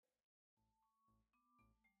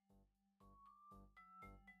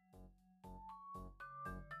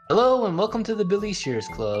Hello and welcome to the Billy Shears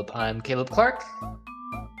Club. I'm Caleb Clark,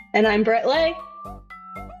 And I'm Brett Lay.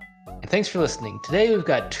 and thanks for listening. Today we've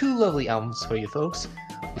got two lovely albums for you folks.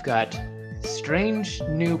 We've got Strange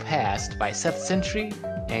New Past by Seth Century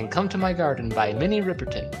and Come to My Garden by Minnie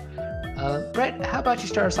Riperton. Brett, how about you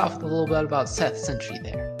start us off with a little bit about Seth Century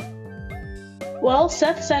there? Well,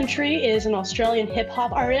 Seth Century is an Australian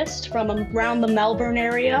hip-hop artist from around the Melbourne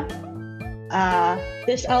area.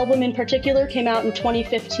 This album in particular came out in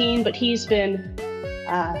 2015, but he's been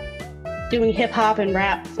doing hip-hop and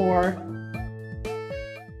rap for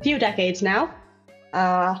a few decades now.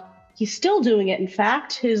 He's still doing it, in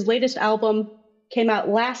fact. His latest album came out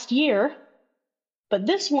last year, but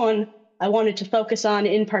this one I wanted to focus on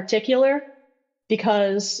in particular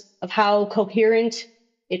because of how coherent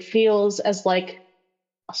it feels as like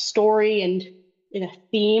a story and in a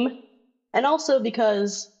theme, and also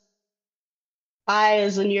because I,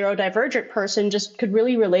 as a neurodivergent person, just could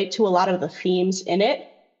really relate to a lot of the themes in it.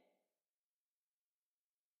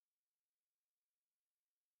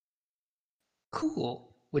 Cool.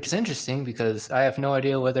 Which is interesting because I have no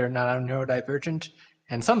idea whether or not I'm neurodivergent,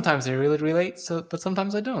 and sometimes I really relate, but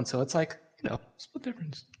sometimes I don't. So it's like, split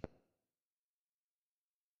difference.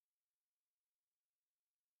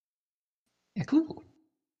 Yeah, cool.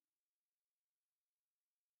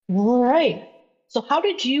 All right. So, how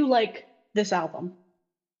did you like this album?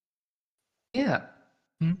 Yeah.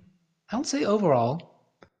 I would say overall,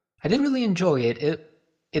 I did really enjoy it.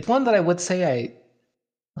 It's one that I would say I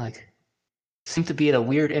like seem to be at a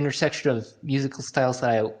weird intersection of musical styles that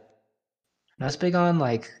I'm not as big on,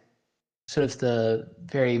 like sort of the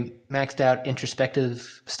very maxed out introspective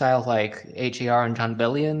style like H.A.R. and John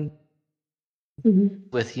Bellion,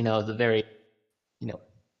 Mhm. with, the very, you know,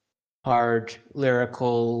 hard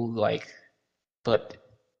lyrical, like, but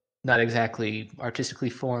not exactly artistically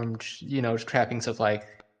formed, trappings of like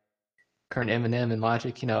current Eminem and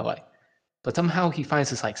Logic, like, but somehow he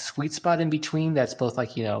finds this like sweet spot in between that's both like,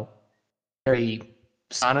 very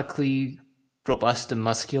sonically robust and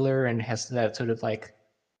muscular and has that sort of like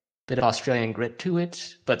bit of Australian grit to it,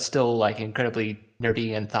 but still like incredibly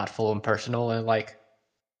nerdy and thoughtful and personal and like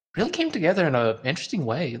really came together in a interesting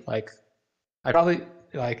way. Like I probably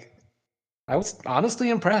like I was honestly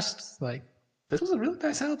impressed. Like this was a really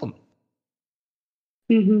nice album.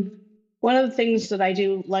 Mhm. One of the things that I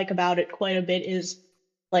do like about it quite a bit is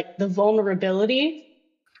like the vulnerability.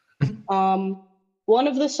 Um, One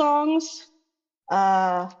of the songs,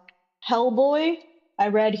 uh, Hellboy, I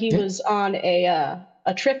read he Yeah, was on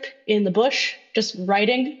a trip in the bush just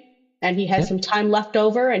writing, and he had yeah. some time left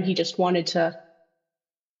over, and he just wanted to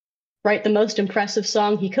write the most impressive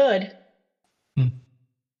song he could. Mm.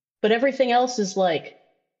 But everything else is like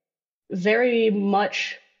very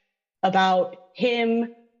much about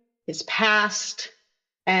him, his past,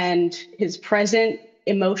 and his present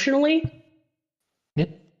emotionally. Yeah,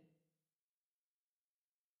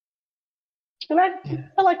 And yeah,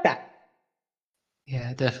 I like that.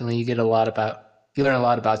 yeah. Definitely, you learn a lot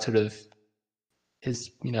about sort of his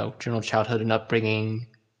general childhood and upbringing,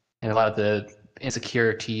 and a lot of the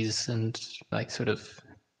insecurities and like sort of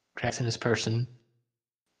cracks in his person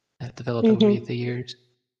that developed over Hmm. the years.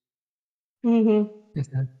 Hmm. Yeah.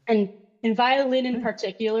 And in Violin in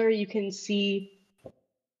particular, you can see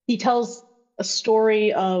he tells a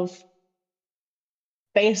story of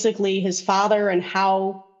basically his father and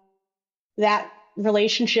how that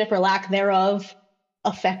relationship or lack thereof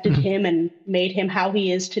affected Mhm. him and made him how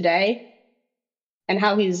he is today, and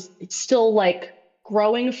how he's still like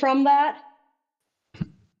growing from that.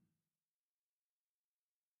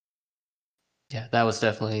 Yeah, that was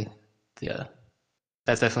definitely the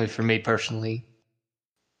that's definitely for me personally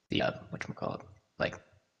the whatchamacallit, like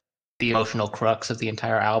the emotional crux of the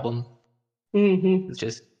entire album. Hmm. It's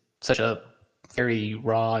just such a very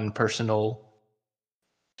raw and personal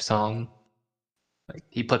song. Like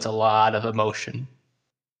he puts a lot of emotion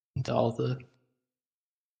into all the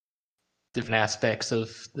different aspects of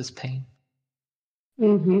this pain.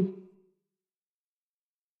 Hmm.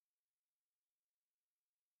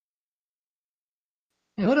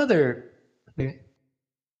 And what other?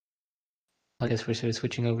 I guess we're sort of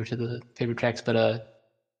switching over to the favorite tracks, but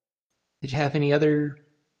did you have any other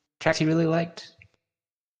tracks you really liked?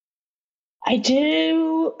 I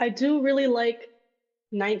do really like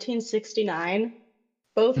 1969,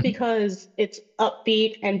 both Mhm. because it's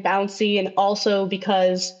upbeat and bouncy, and also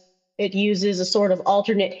because it uses a sort of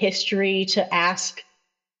alternate history to ask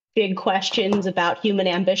big questions about human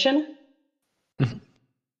ambition, Mhm.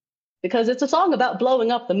 because it's a song about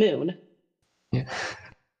blowing up the moon, Yeah.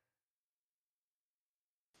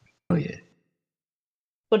 Oh yeah.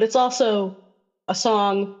 but it's also a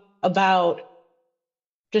song about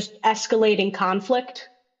just escalating conflict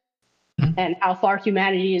Mhm. and how far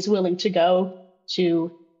humanity is willing to go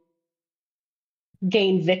to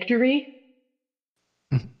gain victory.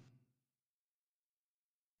 Mhm.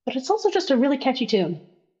 But it's also just a really catchy tune.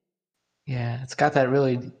 Yeah, it's got that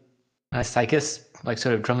really nice, I guess, like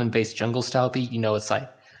sort of drum and bass jungle style beat. It's like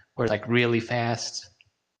where it's like really fast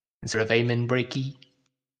and sort of amen breaky.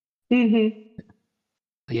 Mm-hmm.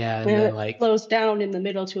 Yeah, and And then it like slows down in the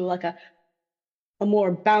middle to like a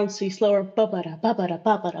more bouncy, slower ba-ba-da, ba-ba-da,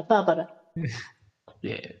 ba-ba-da, ba-ba-da.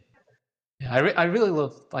 yeah, yeah. I really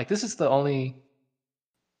love like this is the only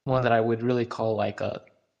one that I would really call like a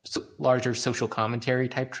larger social commentary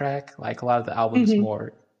type track. Like a lot of the album's Mm-hmm.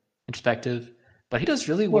 more introspective, but he does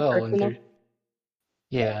really More well. And personal. there,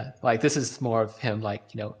 yeah, like this is more of him, like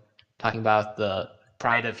talking about the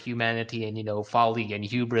pride of humanity and folly and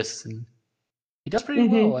hubris, and he does pretty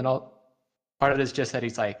well. Mm-hmm. And all part of it is just that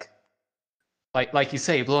he's like you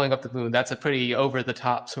say, blowing up the moon. That's a pretty over the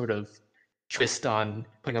top sort of twist on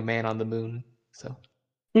putting a man on the moon. So,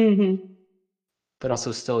 Mm-hmm. but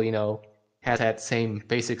also still, has that same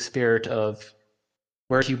basic spirit of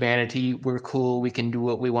we're humanity, we're cool, we can do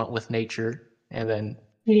what we want with nature, and then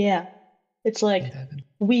Yeah. It's yeah, like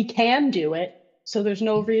we can do it, so there's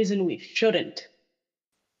no reason we shouldn't.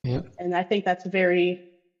 yeah. And I think that's a very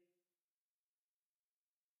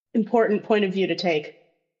important point of view to take,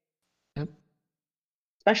 Yep.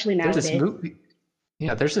 especially There's this nowadays. movie.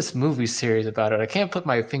 Yeah, there's this movie series about it. I can't put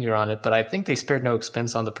my finger on it, but I think they spared no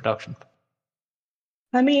expense on the production.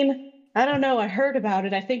 I mean, I don't know. I heard about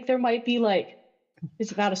it. I think there might be like,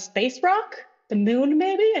 it's about a space rock? The moon,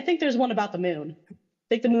 maybe? I think there's one about the moon. I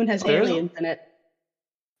think the moon has Oh, there is. aliens in it.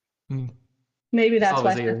 Hmm. Maybe I that's thought it why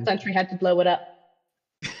was Fifth Alien. Century had to blow it up.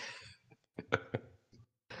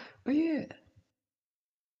 But yeah,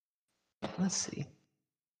 let's see.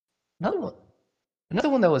 Another one. Another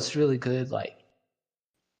one that was really good. Like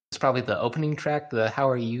it's probably the opening track, the "How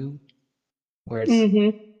Are You," where it's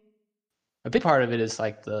Mm-hmm. a big part of it is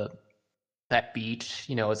like that beat.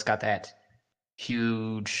 It's got that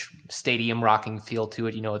huge stadium rocking feel to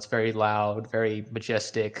it. It's very loud, very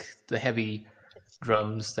majestic. The heavy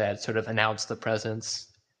drums that sort of announce the presence.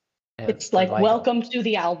 It's But like, like, welcome to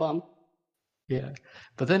the album. yeah.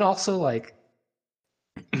 But then also like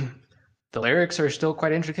the lyrics are still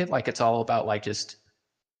quite intricate. Like it's all about like just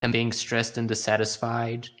him being stressed and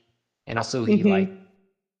dissatisfied, and also he like Mm-hmm.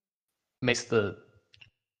 makes the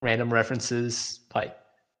random references. Like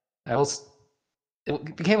I was,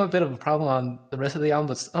 it became a bit of a problem on the rest of the album,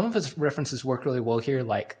 but some of his references work really well here.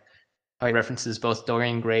 Like how he references both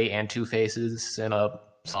Dorian Gray and Two Faces in a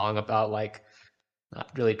song about like not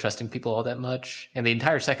really trusting people all that much, and the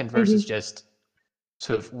entire second verse is Mm-hmm. just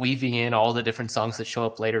sort of weaving in all the different songs that show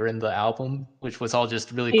up later in the album, which was all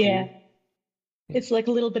just really Yeah. cool. Yeah. It's like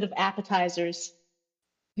a little bit of appetizers.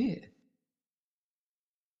 Yeah. Yeah.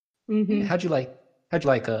 Mm-hmm. How'd you like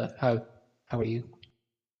how are you?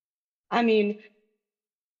 I mean,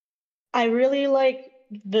 I really like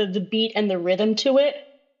the beat and the rhythm to it.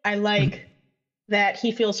 I like that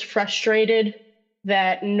he feels frustrated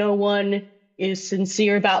that no one is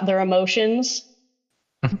sincere about their emotions.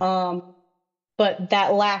 Um, but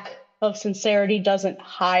that lack of sincerity doesn't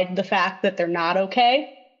hide the fact that they're not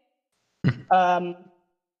okay. Um,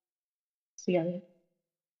 so yeah,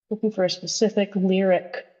 looking for a specific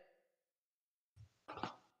lyric.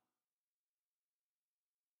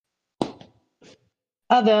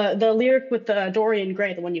 The lyric with Dorian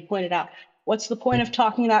Gray, the one you pointed out. What's the point of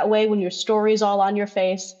talking that way when your story's all on your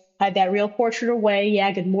face? Hide that real portrait away.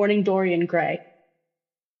 Yeah, good morning, Dorian Gray.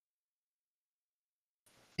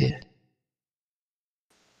 Yeah.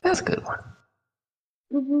 That's a good one.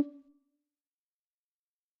 Hmm.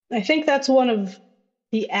 I think that's one of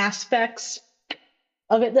the aspects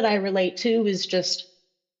of it that I relate to is just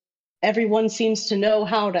everyone seems to know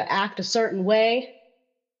how to act a certain way,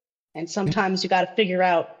 and Yeah. sometimes you got to figure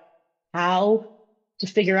out how to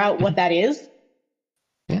figure out what that is.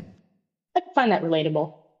 Yeah. I can find that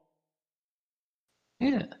relatable.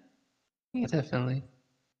 Yeah. Yeah, definitely.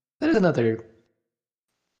 There's another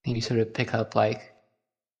thing you sort of pick up, like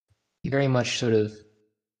he very much sort of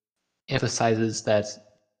emphasizes that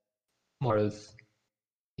more of,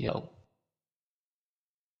 you know,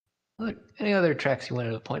 any other tracks you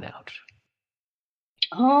wanted to point out.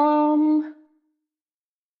 Um,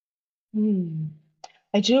 hmm.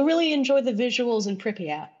 I do really enjoy the visuals in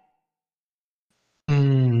Pripyat,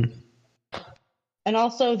 Hmm. and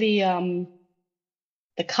also the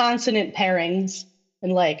consonant pairings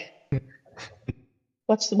and like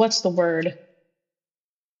what's the word?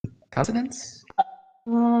 Consonants?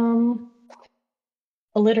 Um,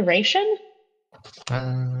 Alliteration?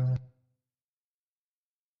 Uh,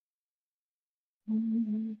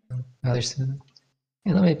 Mm, there's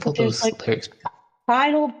yeah, let me pull There's those like lyrics.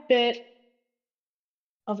 final bit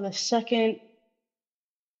of the second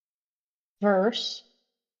verse.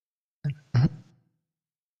 Mhm.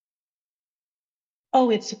 Oh,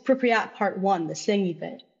 it's Pripyat Part 1, the singy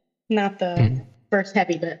bit, not the Mhm. verse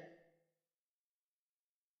heavy bit.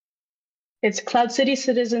 It's Cloud City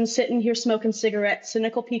citizens sitting here smoking cigarettes,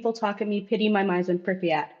 cynical people talk at me, pity my minds in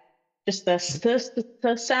Pripyat. Just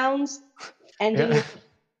the sounds ending Yeah.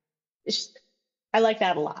 with, I like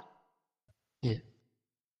that a lot. Yeah.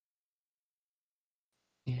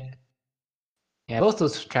 Yeah. Yeah. Both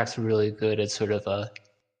those tracks are really good. It's sort of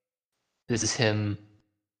this is him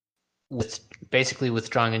with basically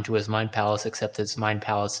withdrawing into his mind palace, except his mind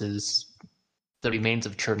palace is the remains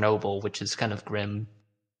of Chernobyl, which is kind of grim,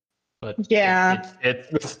 but Yeah.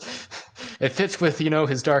 it fits with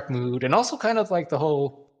his dark mood, and also kind of like the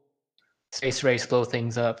whole space race blow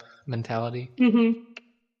things up mentality. hmm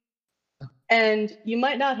And you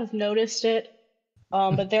might not have noticed it,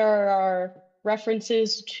 but there are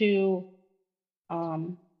references to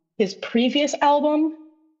um, his previous album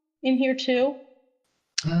in here too.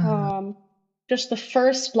 Uh, Um, just the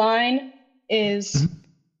first line is mhm.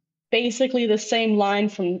 basically the same line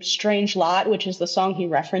from Strange Lot, which is the song he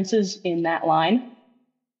references in that line.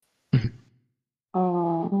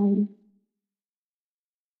 Um,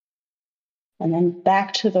 and then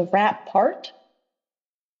back to the rap part.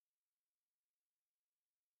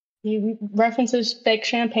 He references Fake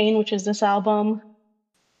Champagne, which is this album.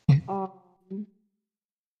 Um,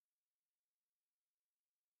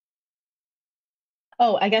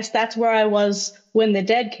 oh, I guess that's where I was when the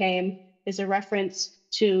Dead came, is a reference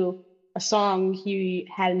to a song he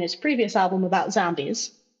had in his previous album about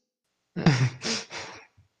zombies.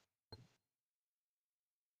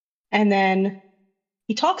 And then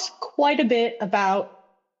he talks quite a bit about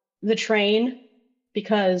the train Yeah.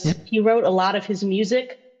 because he wrote a lot of his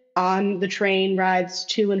music on the train rides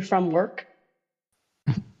to and from work.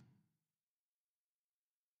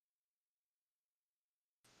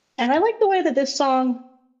 And I like the way that this song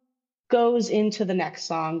goes into the next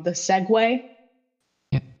song, the segue.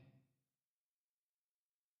 Yeah.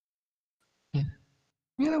 Yeah.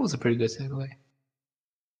 Yeah, that was a pretty good segue.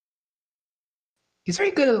 He's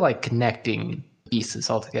very good at like connecting pieces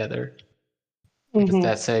all together. Like with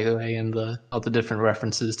that hmm segue and all the different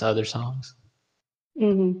references to other songs.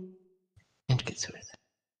 hmm And get sort of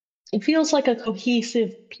It feels like a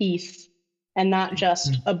cohesive piece and not just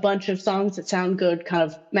that. a bunch of songs that sound good kind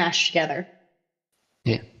of mashed together.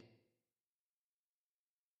 Yeah.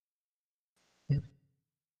 Yeah. I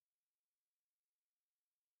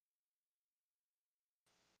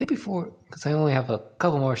think before, because I only have a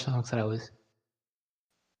couple more songs that I was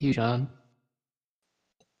huge on.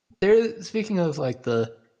 There, speaking of like the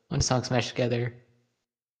when songs smash together,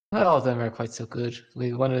 not all of them are quite so good.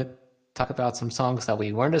 We want to talk about some songs that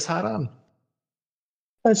we weren't as hot on.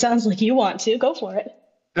 It sounds like you want to. Go for it.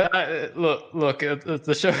 Look,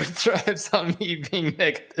 the show thrives on me being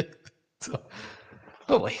negative. So,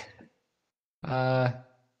 oh boy. Uh,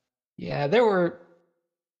 yeah, there were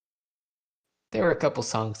a couple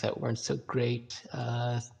songs that weren't so great.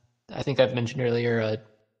 I think I've mentioned earlier,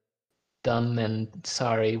 "Dumb" and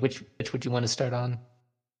 "Sorry." Which would you want to start on?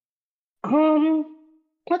 Um,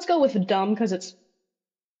 let's go with Dumb because it's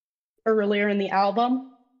earlier in the album.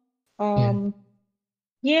 Yeah. Um,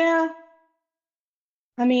 yeah,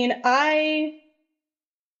 I mean, I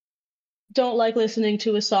don't like listening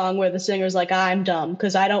to a song where the singer's like, I'm dumb,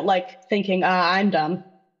 because I don't like thinking, I'm dumb.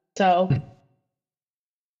 So,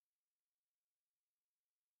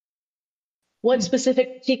 what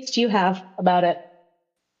specific critiques do you have about it?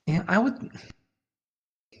 Yeah, I would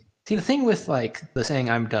see the thing with like the saying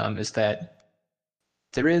 "I'm dumb" is that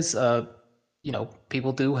there is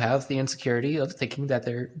people do have the insecurity of thinking that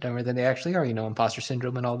they're dumber than they actually are. Imposter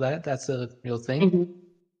syndrome and all that. That's a real thing. hmm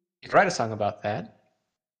You could write a song about that.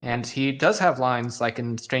 And he does have lines like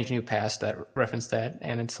in Strange New Past that reference that,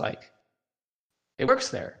 and it's like it works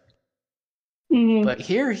there. But hmm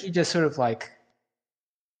here he just sort of like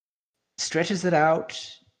stretches it out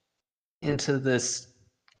into this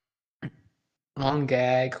long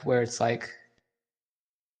gag where it's like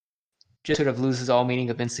just sort of loses all meaning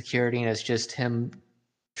of insecurity, and it's just him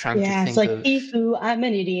trying to Yeah, it's think like, of Ifu, I'm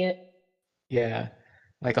an idiot. yeah,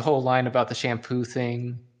 like a whole line about the shampoo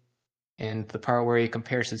thing and the part where he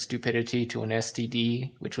compares his stupidity to an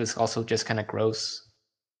STD, which was also just kind of gross.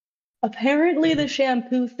 Apparently, the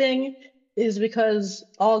shampoo thing is because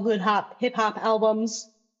all good hip hop albums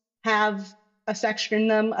have a section in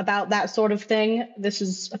them about that sort of thing. This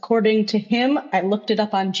is according to him. I looked it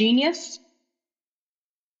up on Genius.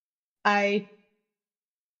 I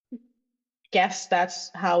guess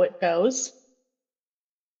that's how it goes.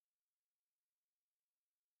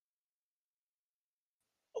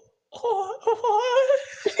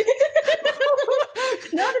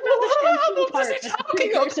 Not about the shampoo What part. was he But the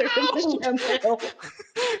talking precursor from the shampoo.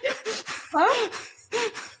 Huh?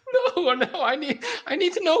 No, I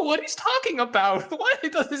need to know what he's talking about. Why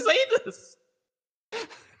does he say this? Does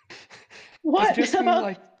What it just mean about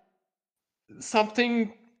like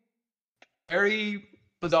something very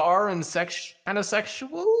bizarre and kind of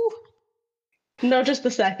sexual? no? Just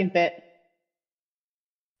the second bit.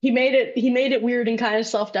 He made it weird and kind of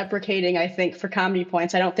self-deprecating, I think, for comedy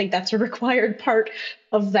points. I don't think that's a required part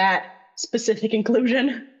of that specific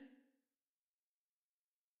inclusion.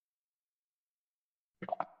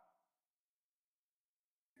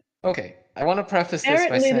 Okay, I want to preface this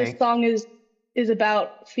by Apparently, this saying, song is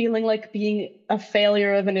about feeling like being a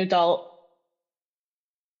failure of an adult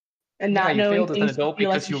and yeah, not you knowing failed as an things to adult feel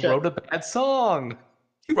like because you you should. wrote a bad song.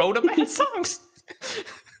 You wrote a bad song.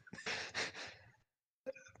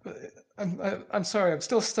 I'm sorry, I'm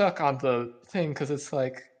still stuck on the thing because it's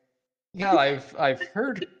like, yeah, I've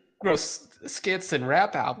heard gross skits and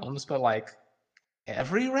rap albums, but like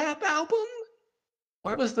every rap album?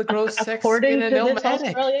 Where was the gross sex skit According in to this Illmatic?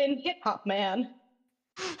 Australian hip hop man,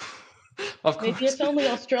 Of maybe course. it's only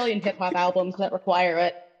Australian hip hop albums that require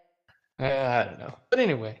it. I don't know. But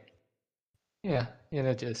anyway, yeah,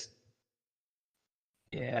 it just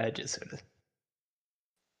sort of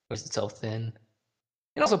puts itself thin.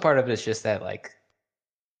 And also part of it is just that like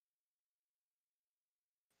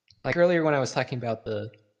earlier when I was talking about the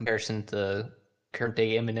comparison to current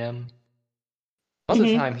day Eminem, most of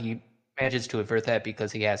the Hmm. time he manages to avert that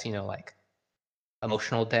because he has, like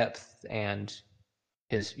emotional depth and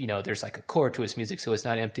his, there's like a core to his music, so it's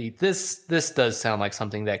not empty. This does sound like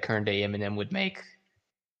something that current day Eminem would make,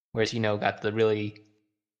 whereas got the really,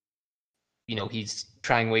 he's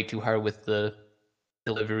trying way too hard with the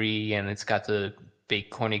delivery, and it's got the big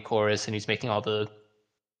corny chorus, and he's making all the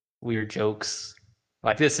weird jokes.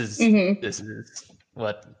 Like Hmm.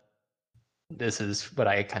 this is what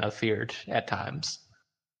I kind of feared at times.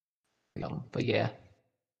 But yeah,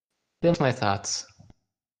 that's my thoughts.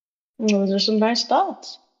 Those are some nice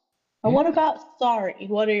thoughts. And what Yeah. about Sorry?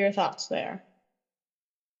 What are your thoughts there?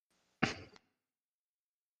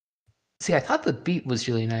 See, I thought the beat was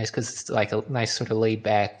really nice because it's like a nice sort of laid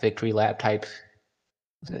back victory lap type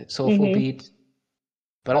soulful Hmm. beat,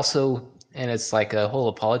 but also, and it's like a whole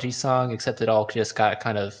apology song, except it all just got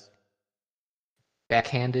kind of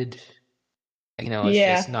backhanded. It's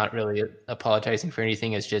Yeah, just not really apologizing for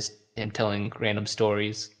anything. It's just him telling random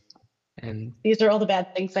stories. And these are all the bad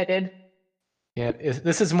things I did. yeah,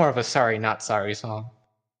 this is more of a sorry, not sorry song.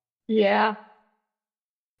 Yeah.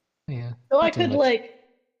 Yeah, So I not too could much.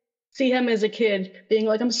 see him as a kid being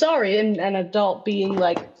like, I'm sorry, and an adult being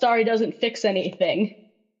like, sorry doesn't fix anything.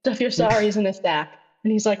 Stuff your sorries in a stack.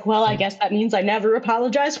 And he's like, well, I guess that means I never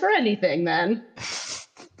apologize for anything then.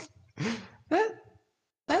 that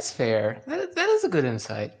that's fair. That is a good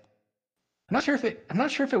insight. I'm not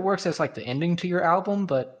sure if it works as like the ending to your album,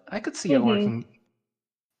 but I could see it Hmm. working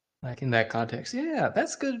like in that context. Yeah,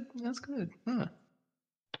 that's good. That's good. Huh.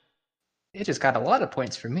 It just got a lot of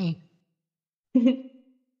points for me.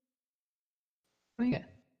 Oh, yeah.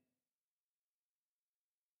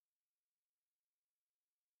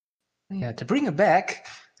 Yeah, to bring it back,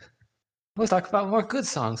 let's talk about more good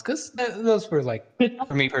songs, because those were like,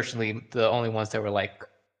 for me personally, the only ones that were like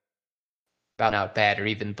about out bad or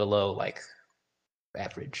even below like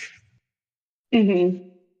average.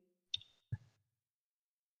 Hmm.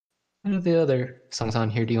 What are the other songs on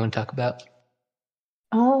here do you want to talk about?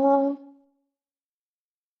 Uh,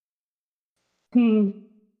 hmm.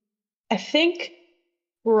 I think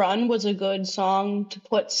Run was a good song to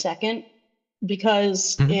put second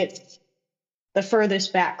because Mhm. it's the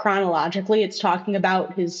furthest back chronologically. It's talking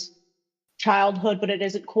about his childhood, but it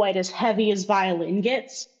isn't quite as heavy as Violin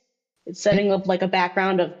gets. It's Yeah, setting up like a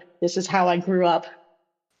background of this is how I grew up.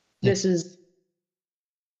 yeah, This is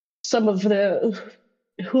some of the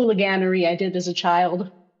hooliganery I did as a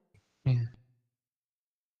child. yeah,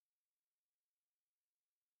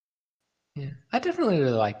 yeah. I definitely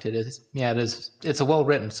really liked it. It's a well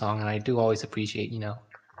written song, and I do always appreciate,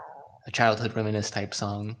 a childhood reminisce type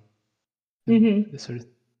song. And Hmm. the sort of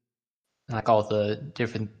like all the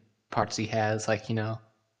different parts he has, like,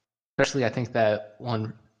 especially I think that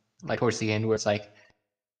one like towards the end where it's like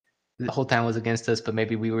the whole town was against us, but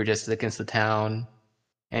maybe we were just against the town.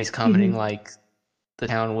 And he's commenting Hmm. like the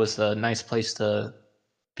town was a nice place to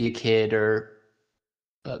be a kid or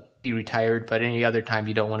be retired, but any other time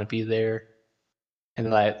you don't want to be there.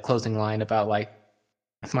 And that closing line about like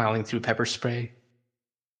smiling through pepper spray.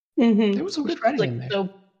 There was some good writing Like in there.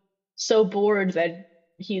 so bored that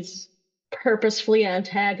he's purposefully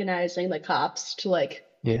antagonizing the cops to like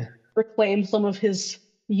Yeah, reclaim some of his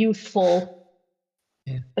youthful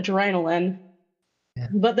yeah, adrenaline. yeah.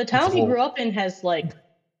 But the It's a town he whole. grew up in has like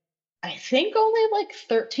I think only like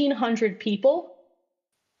 1,300 people.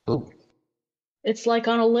 Oh, It's like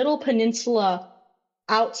on a little peninsula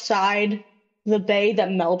outside the bay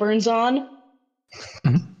that Melbourne's on.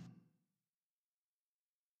 mhm.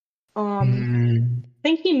 I Mm,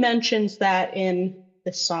 think he mentions that in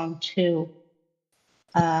this song too.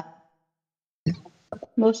 Uh,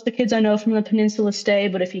 most of the kids I know from the peninsula stay,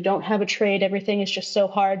 but if you don't have a trade, everything is just so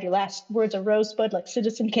hard. Your last words are Rosebud, like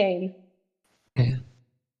Citizen Kane. yeah.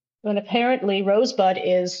 And apparently, Rosebud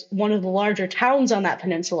is one of the larger towns on that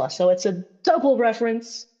peninsula, so it's a double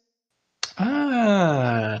reference.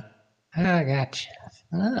 Ah, I gotcha.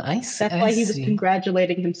 Ah, I see. That's I why he was see.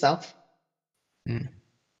 congratulating himself. Mm.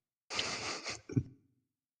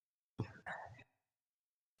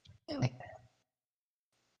 I like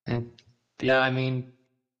that. And, yeah, I mean,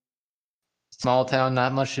 small town,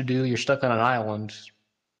 not much to do. You're stuck on an island.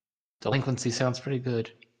 Delinquency sounds pretty good.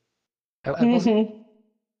 I was Hmm.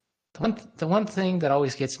 the one thing that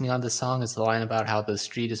always gets me on this song is the line about how the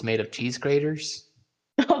street is made of cheese graters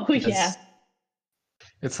Oh, yeah. because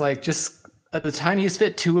it's like just the tiniest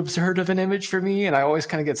bit too absurd of an image for me, and I always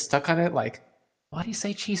kind of get stuck on it. Like, why do you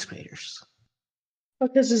say cheese graters?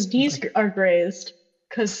 Because his It's knees like are grazed.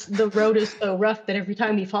 Because the road is so rough that every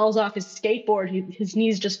time he falls off his skateboard, his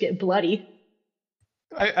knees just get bloody.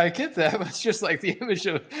 I get that, but it's just like the image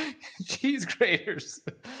of cheese graters.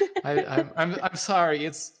 I'm sorry.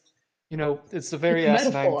 It's a It's very a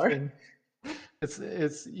asinine metaphor. thing.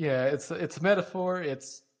 It's a metaphor.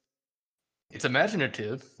 It's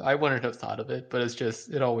imaginative. I wouldn't have thought of it, but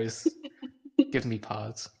it always gives me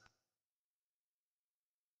pause.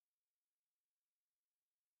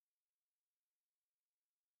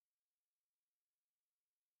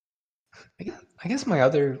 I guess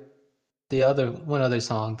the other one other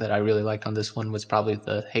song that I really liked on this one was probably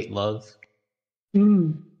the Hate Love,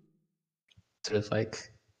 Mm. sort of like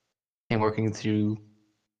him working through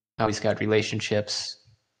how he's got relationships,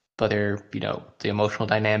 but the emotional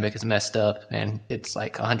dynamic is messed up and it's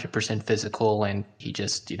like 100% physical, and he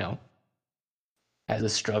just has a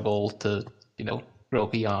struggle to grow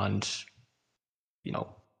beyond you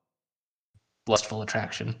know lustful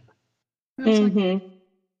attraction. And it's like Hmm.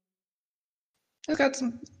 it's got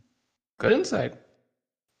some good insight,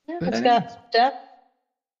 Yeah, good it's got dynamics. some depth.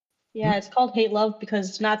 Yeah, Hmm. it's called hate love because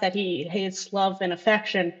it's not that he hates love and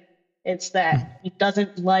affection. It's Hmm. that he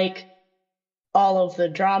doesn't like all of the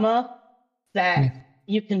drama that Yeah.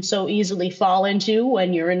 you can so easily fall into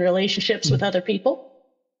when you're in relationships with Hmm. other people.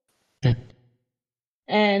 Yeah.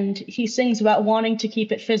 And he sings about wanting to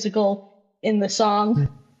keep it physical in the song Hmm.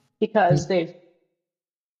 because Hmm. they've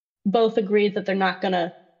both agreed that they're not going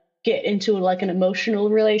to get into like an emotional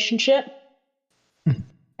relationship. Hmm.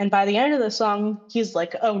 And by the end of the song, he's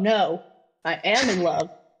like, "Oh no, I am in love."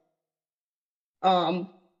 Um,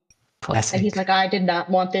 and he's Classic. like, "I did not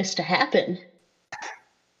want this to happen."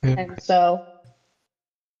 Yeah. And so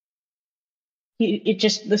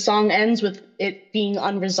the song ends with it being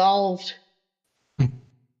unresolved. Hmm.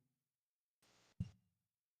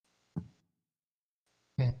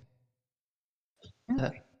 Yeah. Yeah.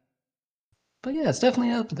 But yeah, it's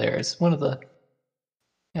definitely up there. It's one of the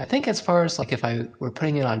yeah. I think as far as like if I were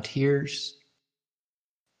putting it on tiers,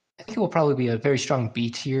 I think it will probably be a very strong B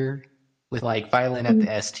tier with like violin at the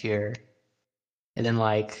S tier, and then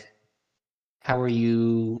like How Are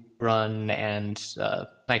You, Run, and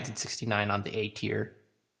 1969 on the A tier.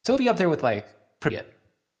 So it'll be up there with like Pripyat,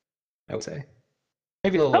 I would say.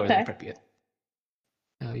 Maybe a little lower than Okay. Pripyat.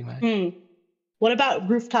 That'll be mine. Hmm. What about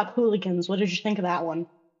Rooftop Hooligans? What did you think of that one?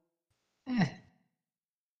 Eh,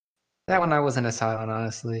 that one I wasn't as high on,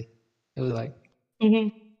 honestly. It was like Hmm.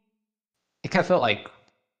 it kind of felt like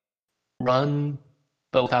Run,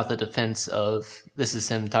 but without the defense of this is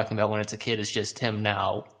him talking about when it's a kid. It's just him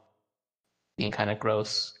now being kind of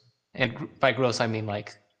gross. And by gross, I mean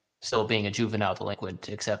like still being a juvenile delinquent,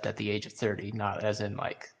 except at the age of 30, not as in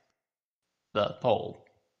like the whole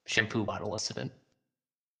shampoo bottle incident.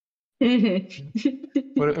 Hmm.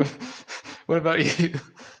 What what about you?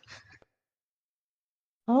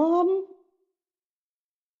 um,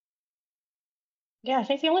 yeah, I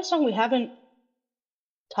think the only song we haven't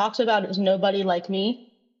talked about is Nobody Like Me.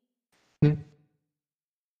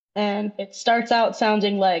 And it starts out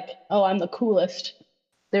sounding like, oh, I'm the coolest.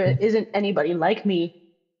 There isn't anybody like me.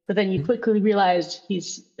 But then you quickly realize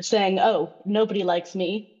he's saying, oh, nobody likes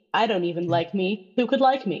me. I don't even like me. Who could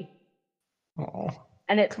like me? Oh,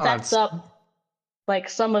 And it sets constant. up like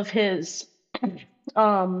some of his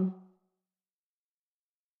um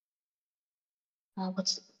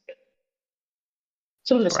what's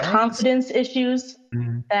some of his Brags? confidence issues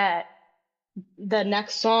Mhm. that the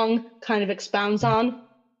next song kind of expounds on,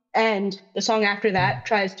 and the song after that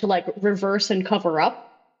tries to like reverse and cover up.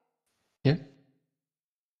 Yeah.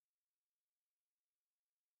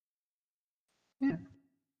 Yeah.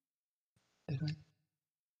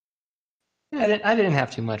 Yeah, I didn't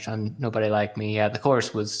have too much on Nobody Like Me. Yeah, the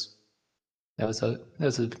chorus was that was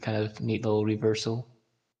a kind of neat little reversal.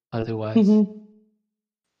 Otherwise, Mm-hmm.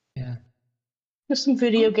 yeah, There's some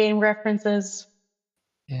video game references.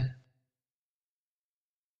 yeah.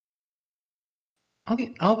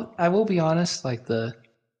 I will be honest. Like the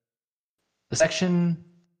section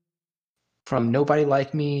from Nobody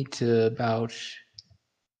Like Me to about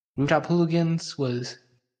Rooftop Hooligans was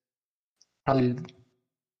probably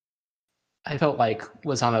I felt like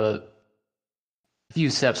was on a few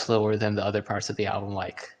steps lower than the other parts of the album,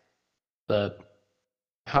 like the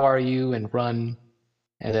How Are You and Run,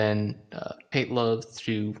 and then Hate Love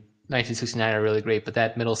through 1969 are really great, but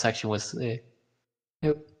that middle section was, I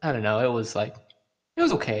don't know, it was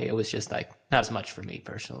okay. It was just like not as much for me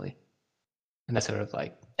personally, and that sort of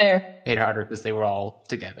like There. made it harder because they were all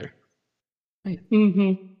together. Yeah,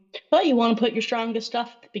 Mm-hmm. But you want to put your strongest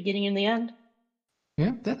stuff at the beginning and the end.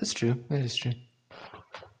 yeah, that is true. That is true.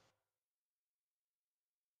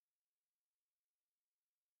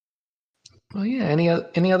 Well, yeah.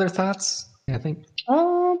 Any other thoughts? I think.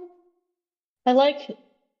 Um, I like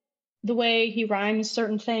the way he rhymes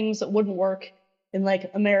certain things that wouldn't work in like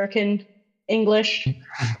American English,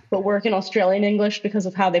 but work in Australian English because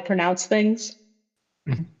of how they pronounce things.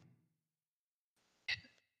 Mhm.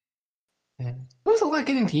 Yeah. What was it like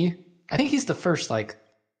getting to you? I think he's the first like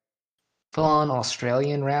full-on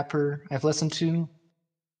Australian rapper I've listened to.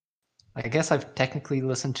 Like, I guess I've technically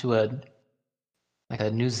listened to a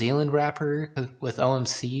New Zealand rapper with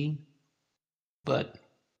OMC, but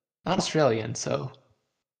not Australian. So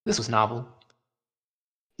this was novel.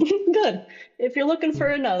 Good. If you're looking Yeah. for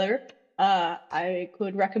another, I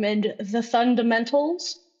could recommend The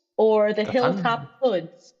Fundamentals or The The fun. Hilltop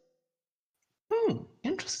Hoods.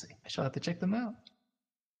 Interesting. I shall have to check them out.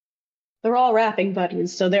 They're all rapping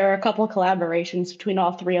buddies, so there are a couple of collaborations between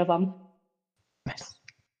all three of them. Nice.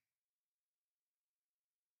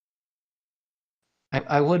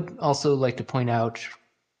 I would also like to point out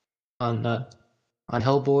on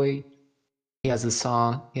Hellboy, he has a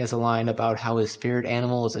song. He has a line about how his spirit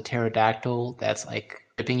animal is a pterodactyl that's like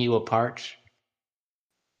ripping you apart.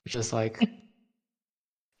 Which is like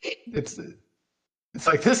it's it's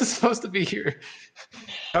like this is supposed to be your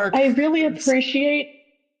dark. I really appreciate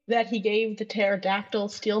that he gave the pterodactyl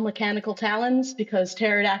steel mechanical talons because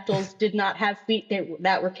pterodactyls did not have feet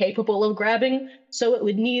that were capable of grabbing, so it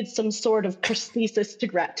would need some sort of prosthesis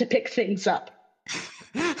to pick things up.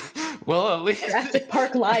 Well, at least Jurassic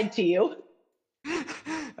Park lied to you.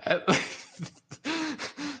 at,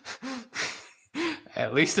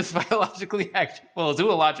 at least it's biologically accurate. Well,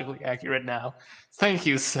 zoologically accurate now. Thank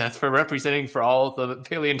you, Seth, for representing for all the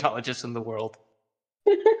paleontologists in the world.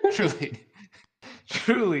 Truly,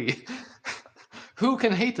 truly, who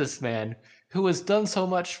can hate this man who has done so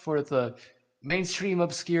much for the mainstream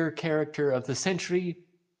obscure character of the century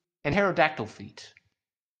and pterodactyl feet?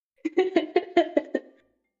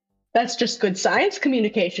 That's just good science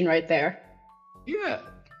communication right there. Yeah.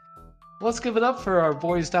 Let's give it up for our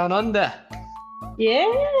boys down under.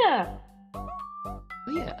 Yeah.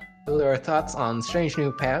 But yeah, those are our thoughts on Strange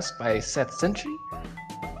New Past by Seth Century.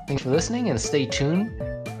 Thanks for listening and stay tuned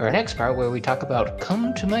for our next part where we talk about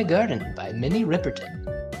Come to My Garden by Minnie Riperton.